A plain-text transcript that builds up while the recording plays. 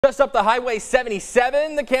Just up the Highway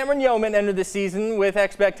 77, the Cameron Yoemen entered the season with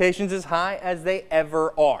expectations as high as they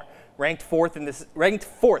ever are. Ranked fourth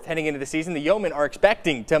heading into the season, the Yoemen are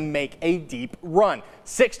expecting to make a deep run.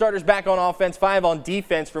 6 starters back on offense, 5 on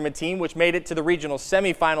defense from a team which made it to the regional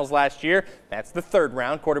semifinals last year. That's the 3rd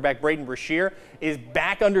round. Quarterback Braden Brashear is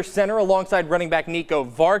back under center alongside running back Nico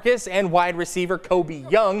Vargas and wide receiver Kobe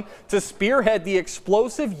Young to spearhead the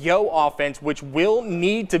explosive Yo offense, which will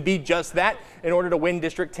need to be just that in order to win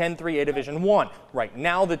District 10-3A Division I. Right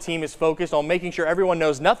now, the team is focused on making sure everyone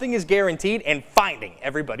knows nothing is guaranteed and finding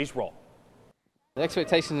everybody's role. The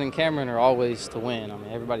expectations in Cameron are always to win.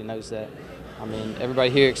 Everybody knows that.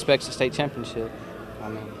 Everybody here expects a state championship.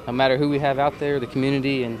 No matter who we have out there, the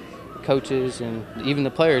community and coaches and even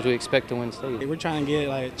the players, we expect to win state. We're trying to get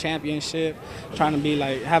a championship, trying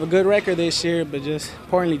to have a good record this year, but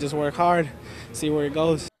importantly, just work hard, see where it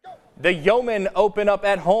goes. The Yoemen open up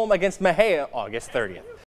at home against Mejia August 30th.